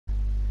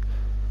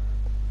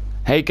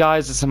Hey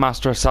guys, it's the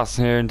Master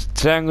Assassin here, and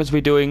today I'm going to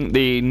be doing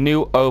the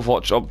new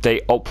Overwatch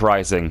update,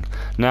 Uprising.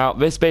 Now,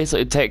 this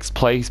basically takes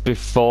place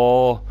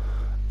before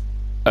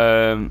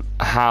the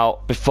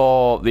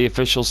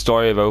official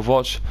story of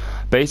Overwatch.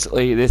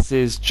 Basically, this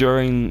is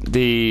during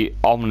the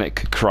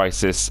Omnic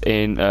crisis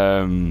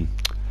in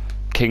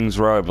King's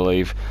Row, I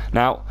believe.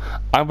 Now,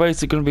 I'm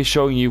basically going to be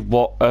showing you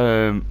what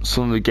some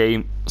of the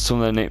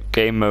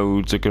game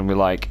modes are going to be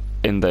like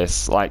in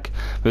this. Like,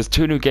 there's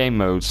two new game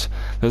modes.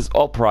 There's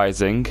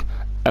Uprising,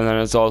 and then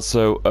there's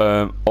also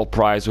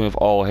Uprising with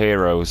all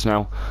heroes.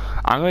 Now,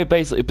 I'm going to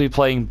basically be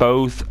playing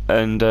both,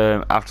 and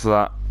after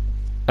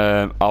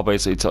that, I'll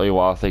basically tell you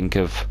what I think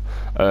of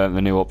the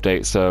new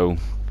update. So,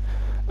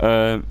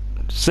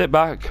 sit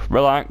back,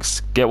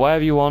 relax, get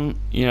whatever you want,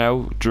 you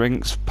know,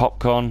 drinks,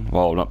 popcorn,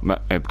 well, not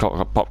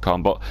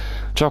popcorn, but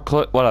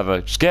chocolate, whatever.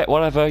 Just get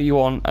whatever you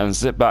want and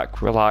sit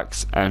back,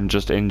 relax, and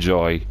just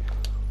enjoy.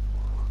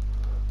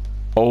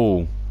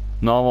 Oh,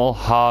 normal,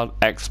 hard,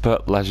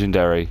 expert,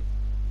 legendary.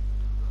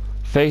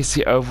 Face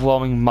the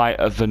overwhelming might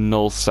of the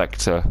Null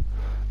Sector.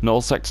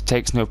 Null Sector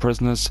takes no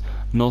prisoners.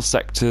 Null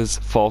Sector's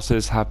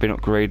forces have been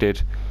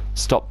upgraded.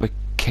 Stop the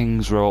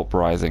King's Row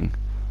Uprising.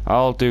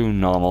 I'll do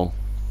normal.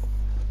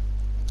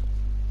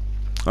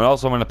 And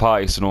also I'm in a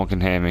party so no one can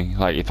hear me.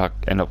 Like if I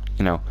end up,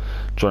 you know,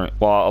 joining.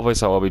 Well,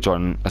 obviously I will be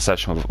joining a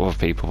session with other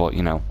people, but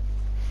you know.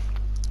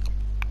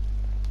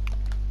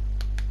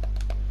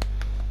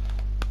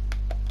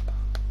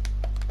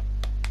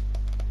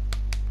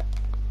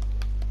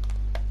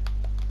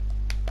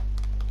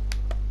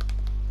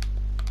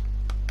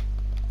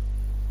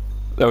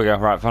 There we go,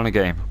 right, found a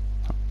game.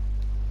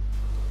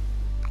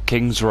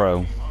 King's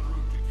Row.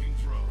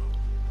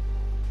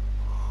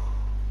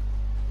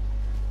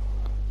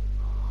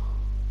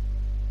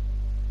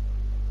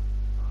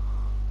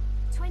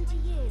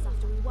 Years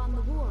after we won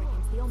the war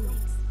against the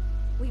Omnics,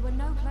 we were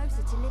no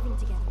closer to living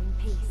together in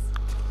peace.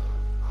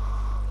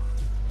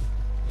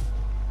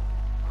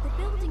 The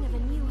building of a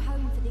new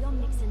home for the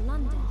Omnics in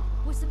London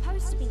was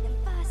supposed to be the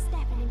first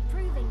step in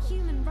improving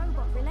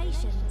human-robot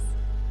relations.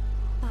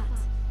 But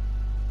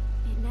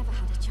it never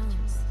had a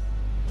chance.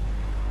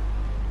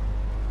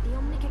 The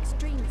Omnic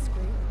extremist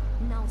group,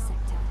 Null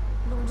Sector,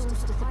 launched a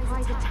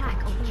surprise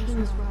attack on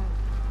King's Row.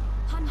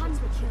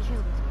 Hundreds were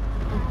killed,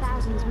 and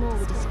thousands more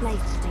were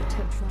displaced as they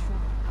took control.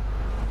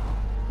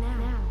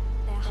 Now,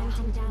 they're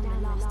hunting down the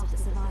last of the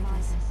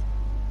survivors.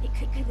 It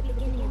could be the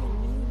beginning of a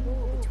new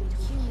war between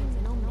humans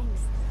and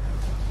Omnics.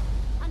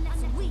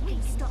 Unless we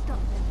can stop them.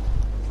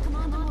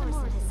 Commander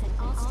Morrison has sent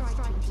our strike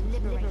team to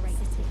liberate the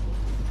city.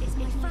 It's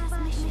my first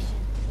mission,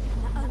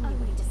 and the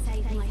only way to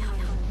save my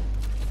home.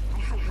 I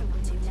hope I'm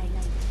not too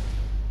late.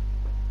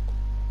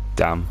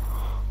 Damn.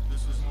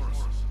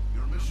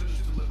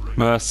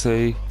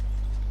 Mercy.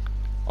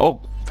 Oh,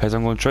 depends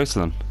I'm going Tracer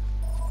then.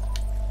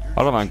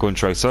 I don't mind going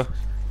Tracer.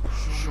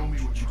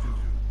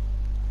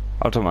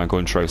 I don't mind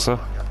going Tracer.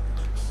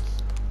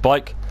 But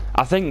like,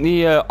 I think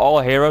the All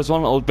Heroes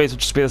one will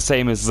basically just be the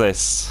same as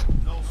this.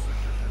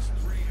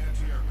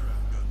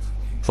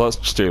 So let's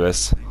just do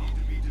this.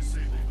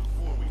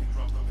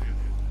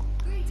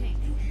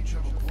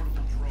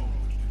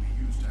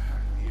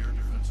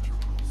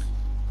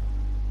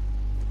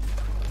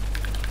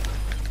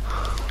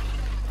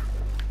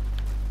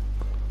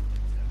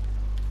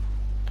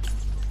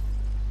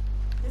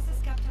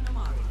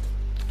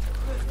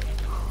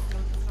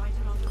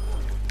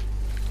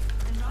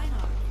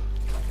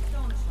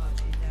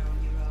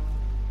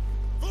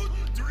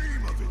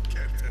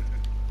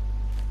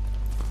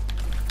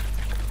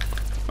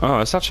 Oh,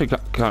 it's actually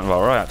kind of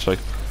alright, actually.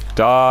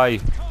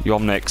 Die, you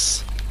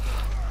Omnics.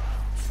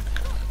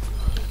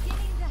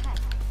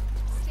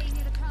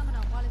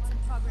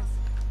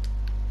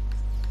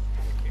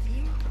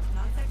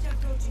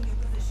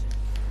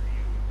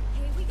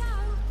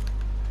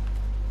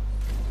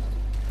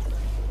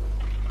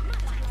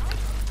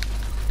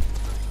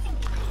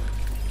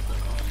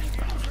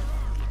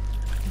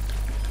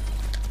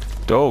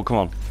 Oh, come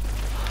on.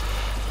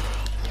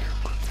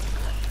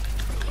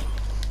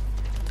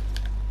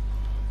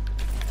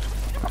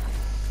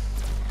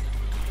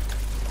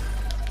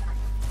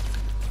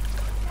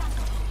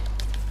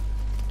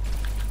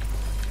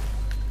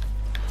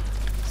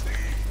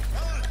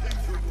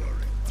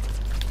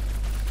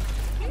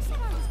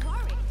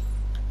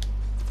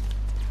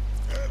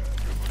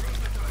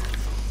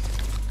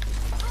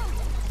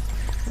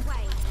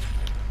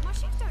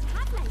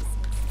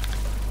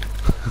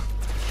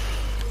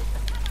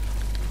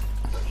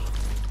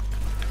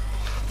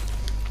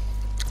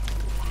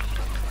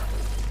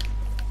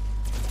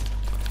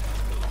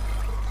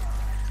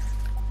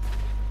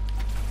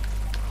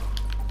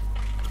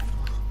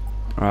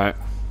 Right.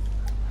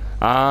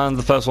 And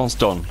the first one's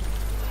done.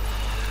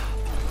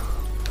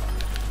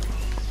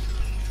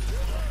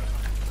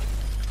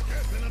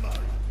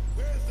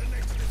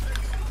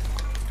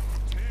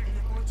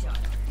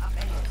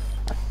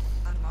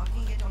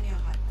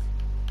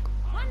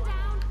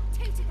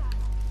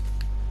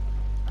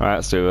 Alright,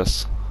 let's do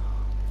this.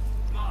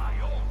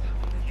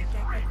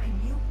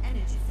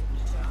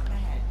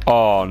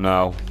 Oh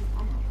no.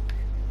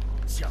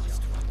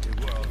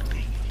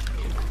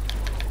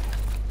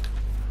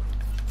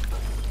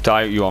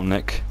 Die, you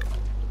Omnic.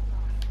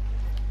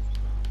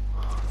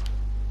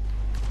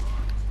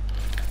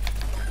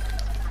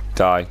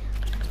 Die.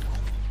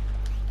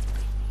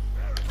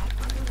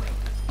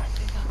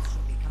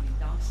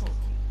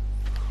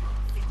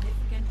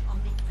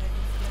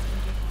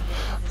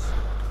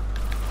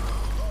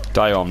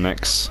 Die,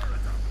 Omnics.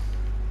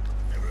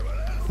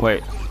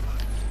 Wait.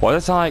 What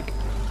is that like?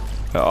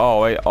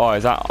 Oh, wait. Oh,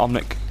 is that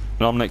Omnic?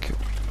 An Omnic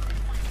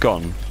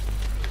gun?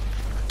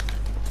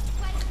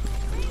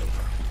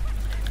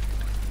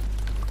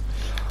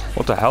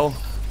 What the hell?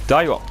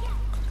 Die, you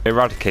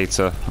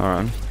Eradicator.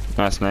 Alright.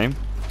 Nice name.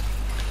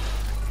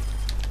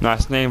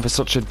 Nice name for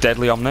such a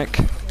deadly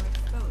Omnic.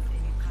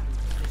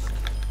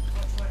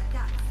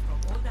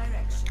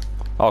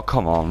 Oh,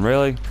 come on,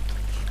 really?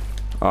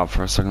 Oh,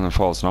 for a second I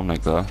thought it was an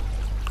Omnic there.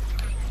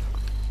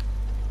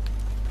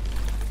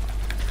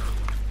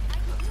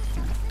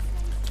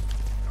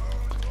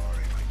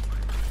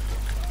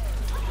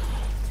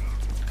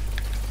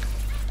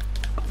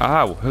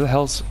 Ow, who the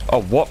hell's...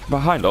 Oh, what?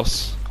 Behind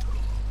us?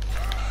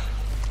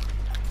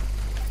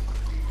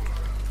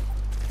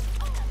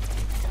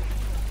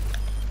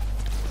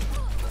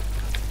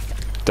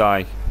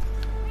 Die.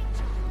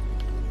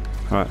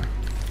 Right.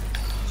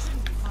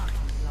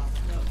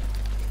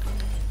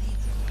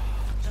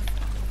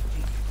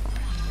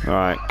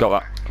 Alright, got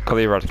that. Got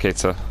the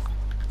Eradicator.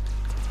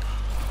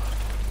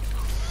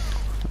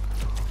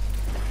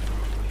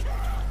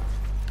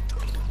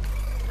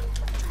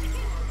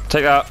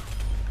 Take that.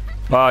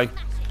 Bye.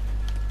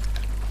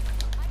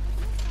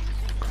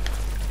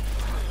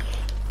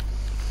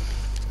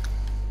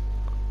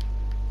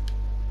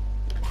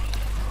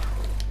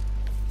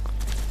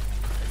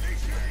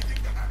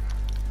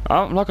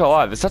 I'm not gonna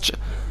lie, it's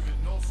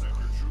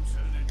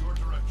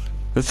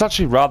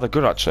actually rather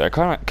good actually. I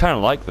kinda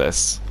like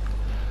this.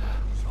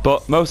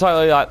 But most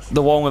likely like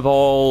the one with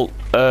all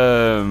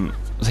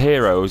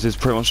heroes is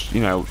pretty much, you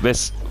know,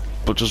 this,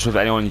 but just with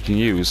anyone you can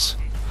use.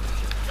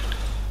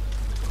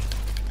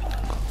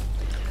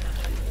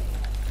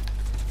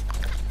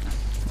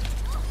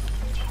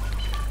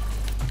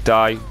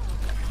 Die.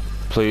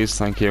 Please,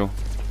 thank you.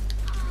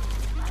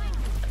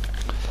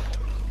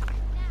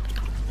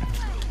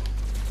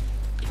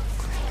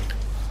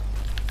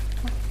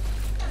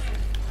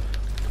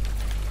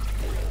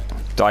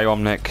 Die,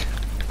 Omnic.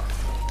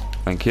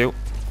 Thank you.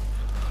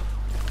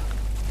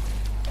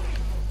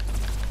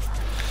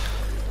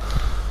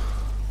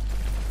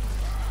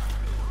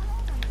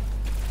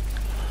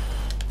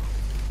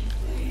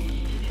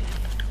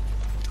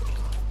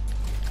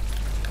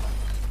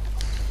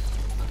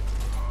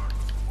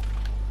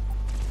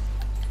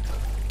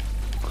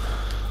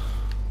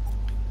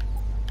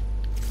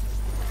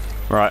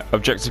 Right,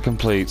 objective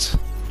complete.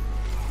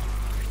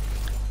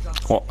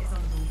 What?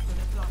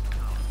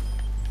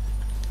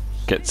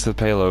 Get to the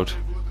payload.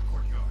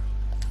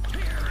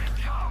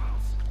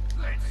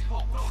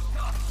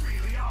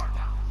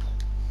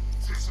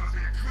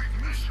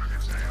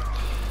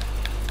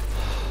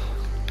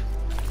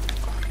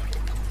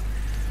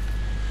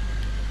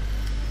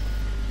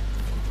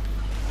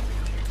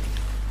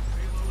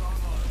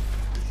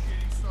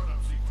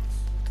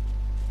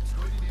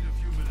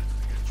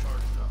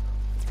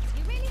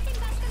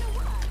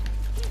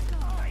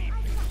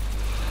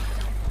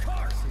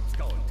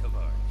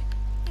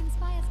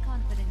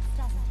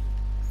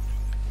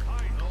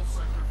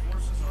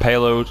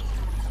 Payload.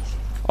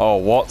 Oh,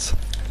 what?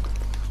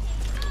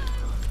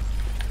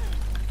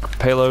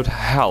 Payload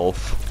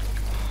health.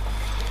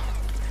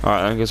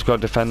 Alright, I guess we've got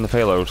to defend the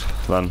payload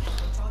then.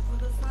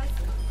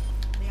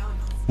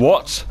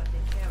 What?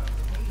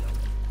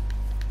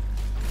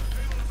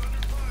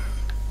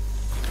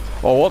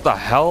 Oh, what the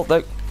hell?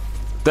 They're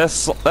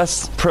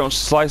pretty much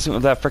slicing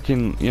with their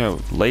freaking, you know,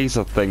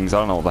 laser things. I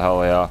don't know what the hell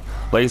they are.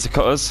 Laser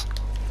cutters?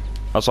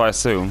 That's what I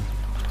assume.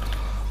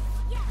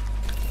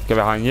 Get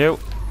behind you.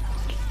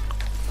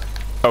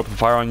 Open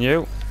fire on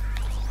you.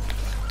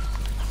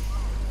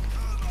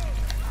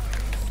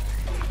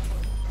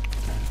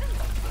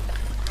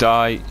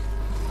 Die.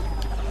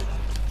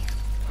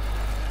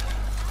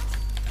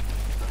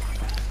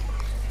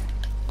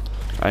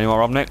 Any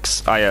more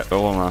Omnics? Ah, yeah,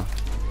 all on there.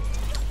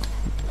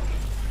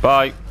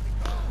 Bye.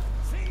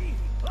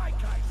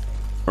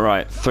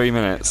 Right, 3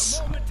 minutes.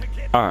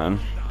 Aaron.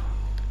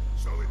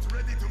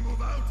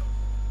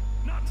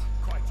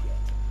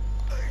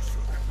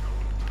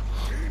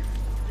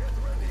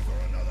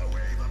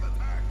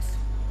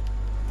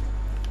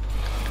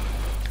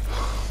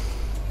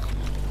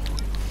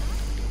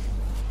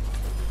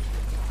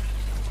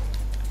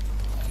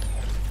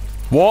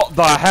 What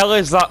the hell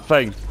is that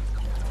thing?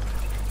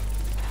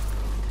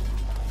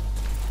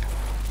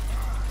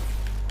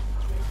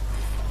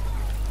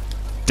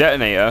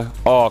 Detonator?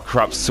 Oh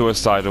crap,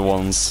 suicidal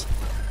ones.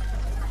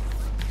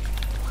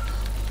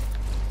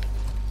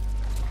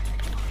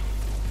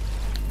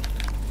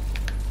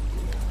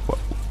 What?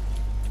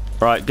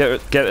 Right,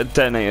 get the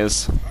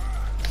detonators.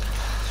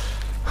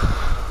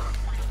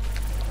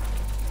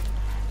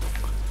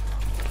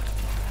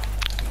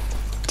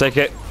 Take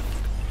it.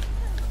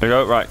 There we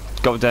go, right,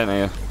 got the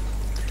detonator.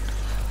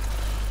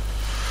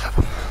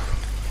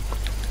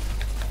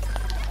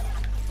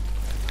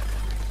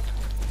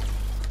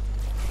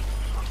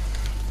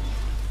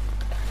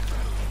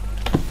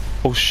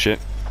 Oh shit.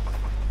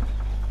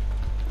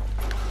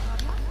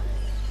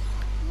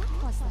 What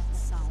was that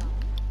sound?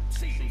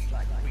 Seems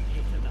like we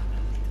hit another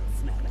little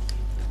smash.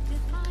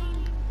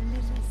 Define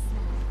little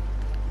small.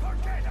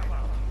 Forget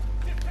about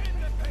it. Defend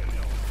the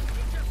payload.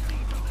 We just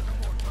need a little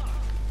more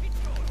time. It's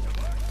going to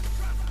work.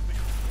 Trust me.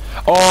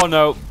 Oh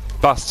no,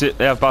 Bastion.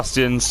 They have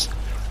bastions,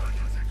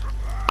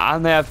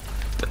 and they have.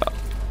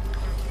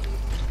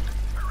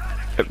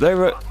 They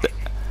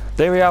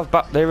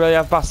really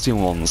have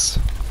bastion ones.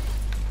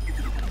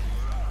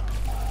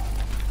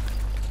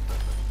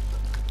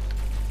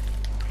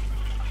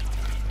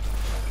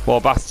 Well,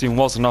 Bastion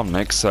was an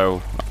Omnic,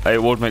 so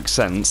it would make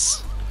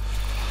sense.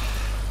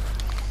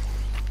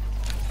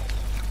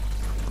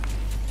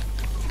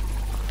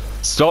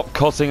 Stop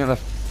cutting at the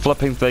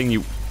flipping thing,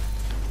 you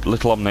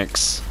little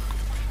Omnics.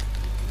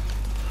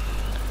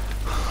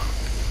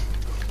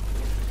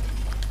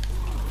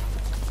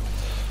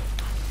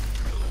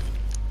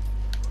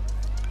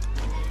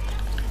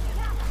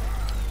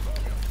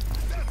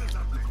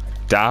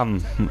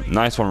 Damn,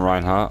 nice one,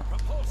 Reinhardt.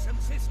 Propulsion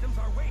systems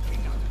are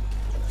waking up.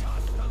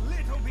 Just a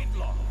little bit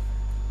longer.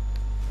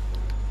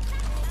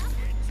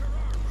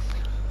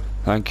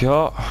 Thank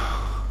you.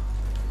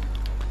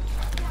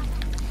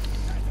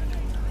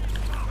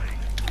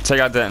 Take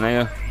out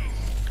detonator.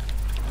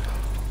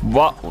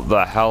 What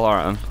the hell,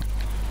 Aaron?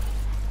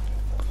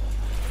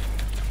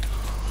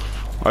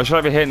 Why should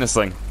I be hitting this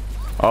thing?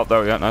 Oh,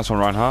 there we go. Nice one,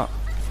 Reinhardt.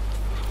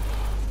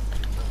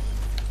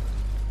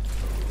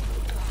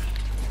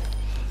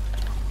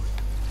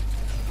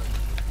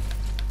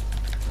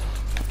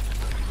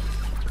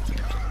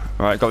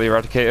 Right, got the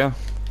eradicator.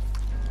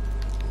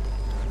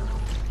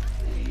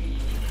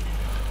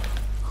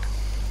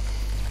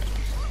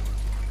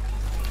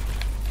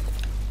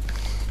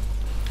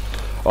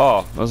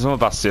 Oh, there's another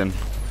bastion.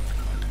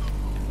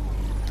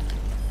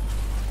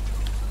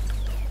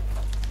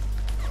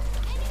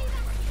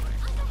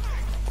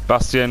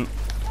 Bastion,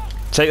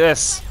 take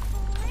this.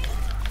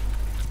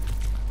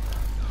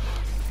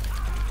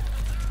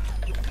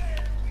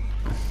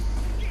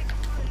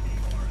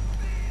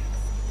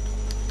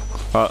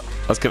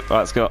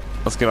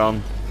 Let's get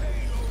on.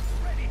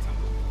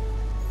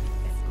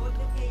 Escort the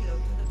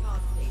payload to the power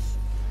station.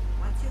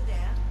 Once you're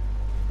there,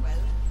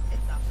 well,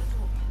 it's up to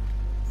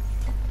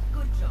you.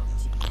 Good job,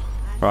 Chief.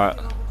 And Right.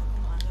 over to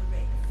Commander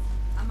Reyes.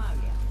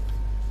 Amaria.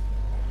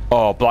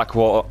 Oh,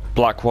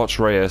 Blackwatch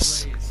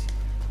Reyes.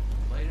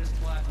 Latest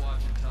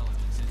Blackwatch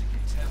intelligence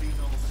indicates heavy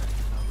null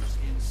sector numbers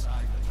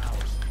inside the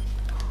power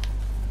station.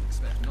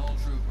 Expect null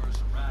troopers,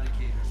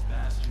 eradicators,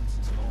 bastions,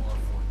 and small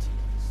R-14s.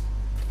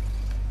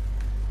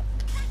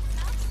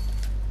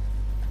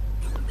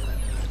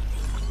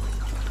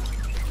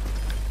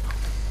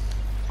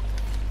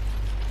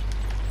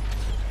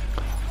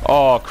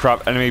 Oh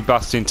crap, enemy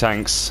bastion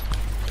tanks.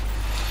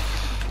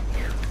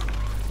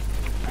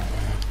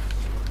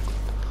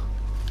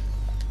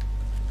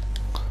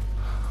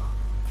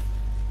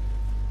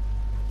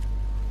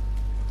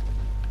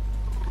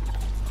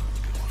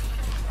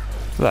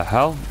 What the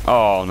hell?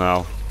 Oh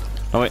no.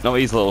 No, wait, no,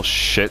 these little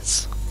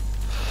shits.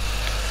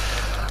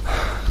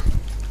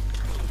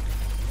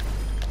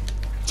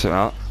 Took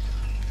out.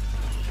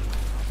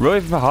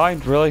 Really from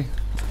behind, really?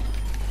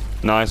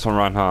 Nice one,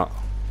 Reinhardt.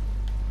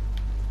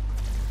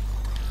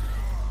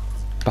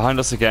 Behind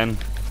us again.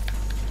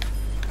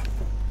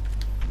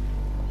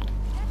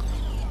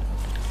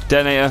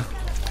 Detonator.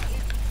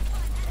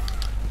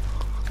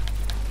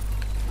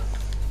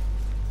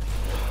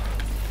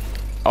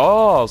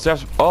 Oh, so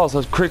so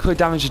it's critically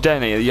damaged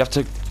detonator. You have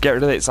to get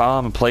rid of its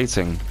armor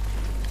plating.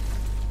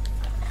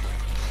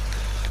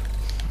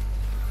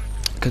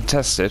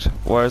 Contested.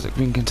 Where is it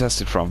being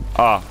contested from?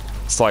 Ah,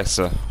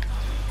 Slicer.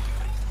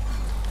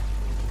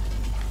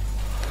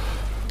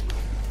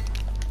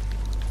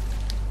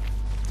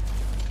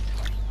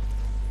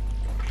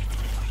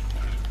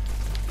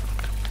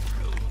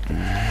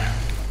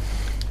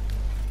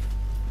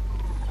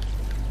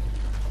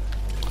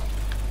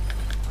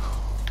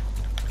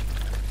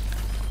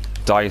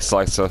 Die,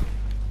 Slicer.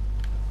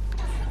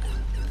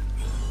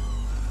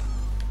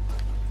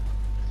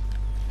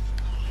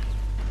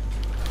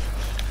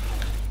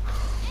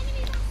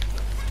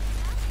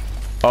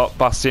 Oh,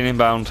 Bastion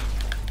inbound.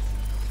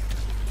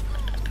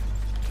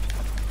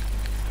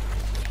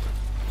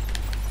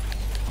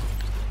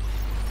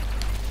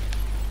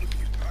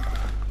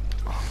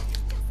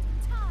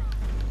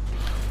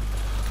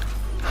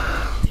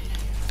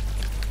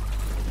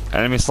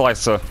 Enemy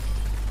Slicer.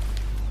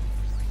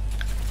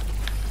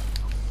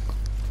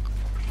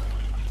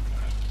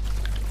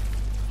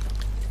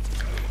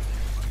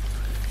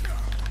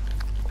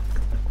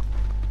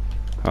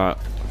 Alright,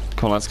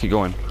 come on, let's keep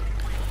going.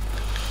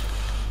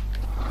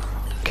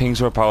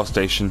 Kingsborough Power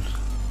Station.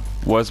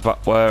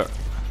 Where?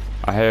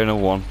 I hear no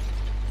one.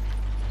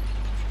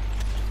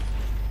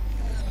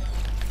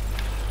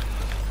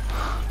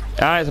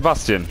 Ah, it's a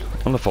Bastion.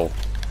 Wonderful.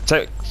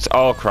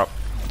 Oh crap.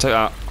 Take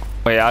that.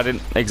 Wait, I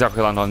didn't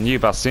exactly land on you,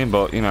 Bastion,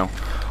 but you know.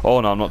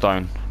 Oh no, I'm not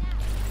down.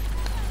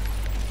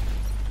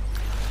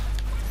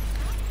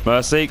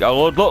 Mercy.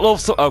 Oh,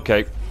 look,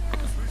 okay.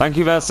 Thank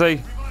you,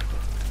 Mercy.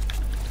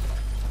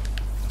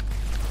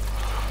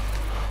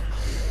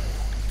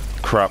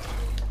 Crap.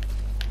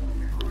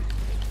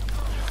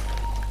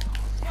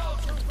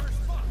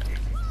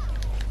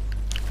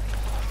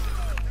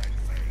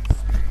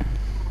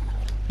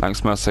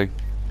 Thanks, Mercy.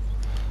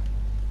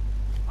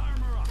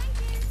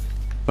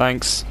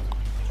 Thanks.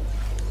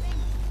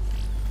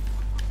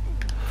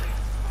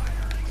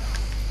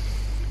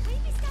 Should we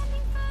be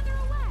standing further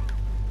away?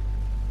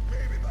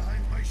 Maybe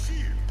behind my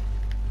shield.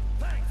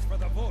 Thanks for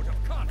the vote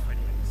of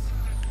confidence.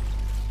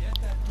 Get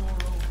that door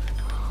open.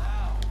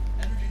 Now.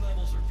 Energy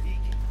levels are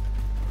peaking.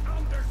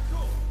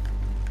 Understood.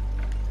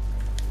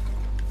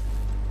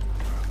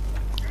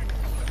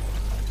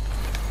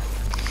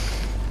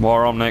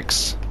 More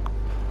Omnics.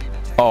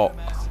 Oh.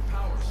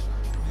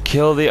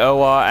 Kill the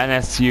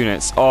ORNS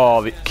units.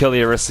 Oh, kill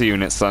the Arista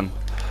units then.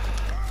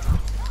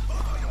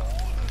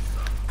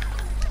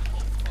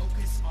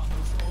 Focus on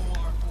those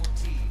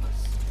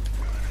OR-14s.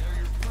 They're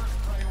your first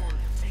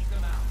priority. Take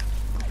them out.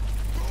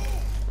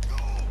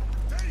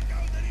 Take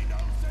out any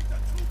non-sector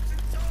troops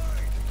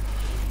inside.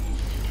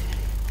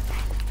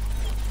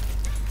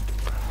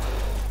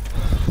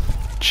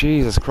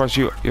 Jesus Christ,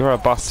 you're a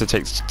bastard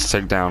to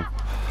take down.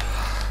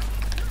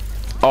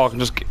 Oh, I can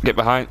just get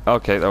behind.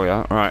 Okay, there we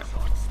are. Right.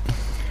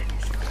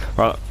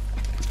 Right.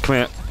 Come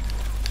here.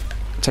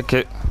 Take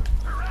it.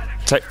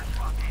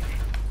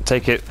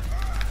 Take it.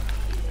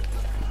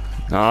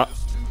 Alright.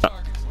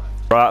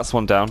 Right, that's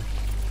one down.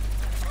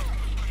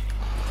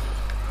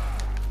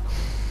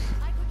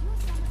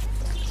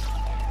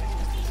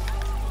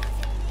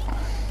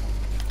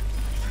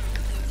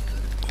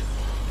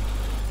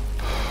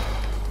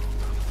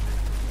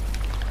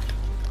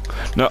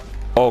 No.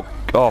 Oh,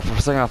 for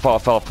a second I thought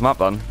I fell off the map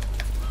then.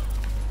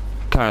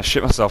 Kind of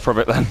shit myself for a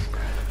bit then.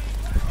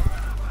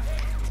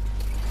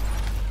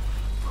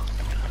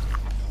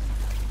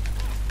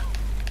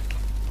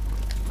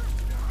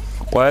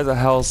 Where the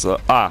hell's the...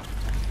 Ah.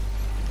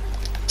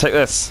 Take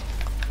this.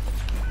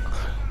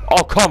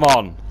 Oh, come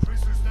on.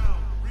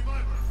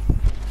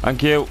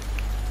 Thank you.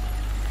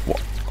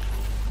 What?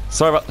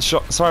 Sorry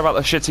about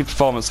the shitty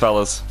performance,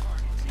 fellas.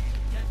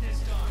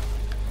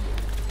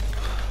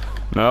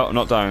 No, I'm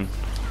not down.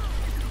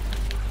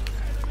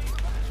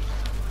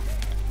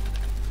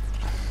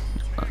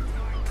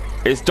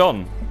 It's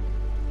done.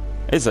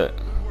 Is it?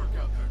 Work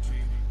out there,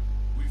 team.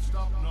 We've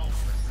stopped null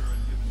sector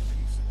and given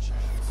peace a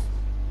chance.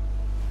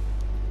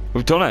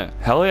 We've done it.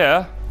 Hell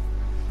yeah.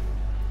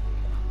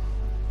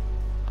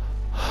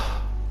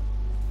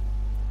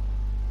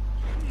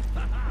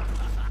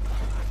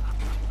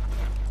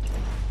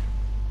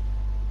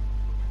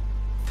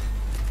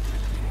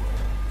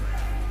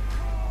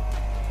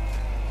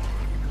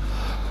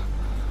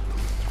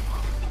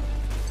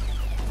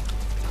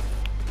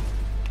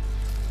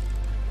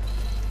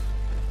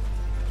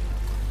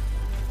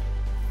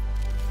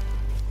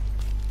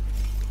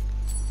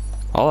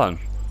 Hold on.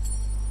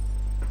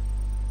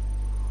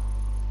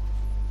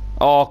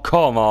 Oh,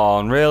 come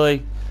on,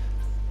 really?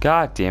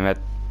 God damn it.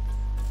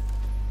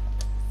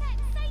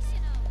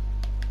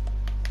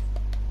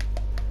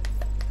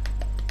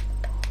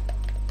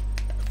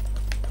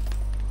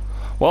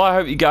 Well, I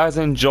hope you guys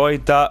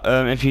enjoyed that.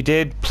 If you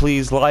did,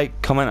 please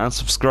like, comment, and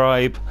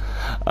subscribe.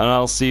 And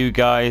I'll see you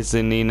guys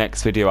in the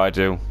next video I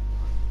do.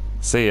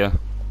 See ya.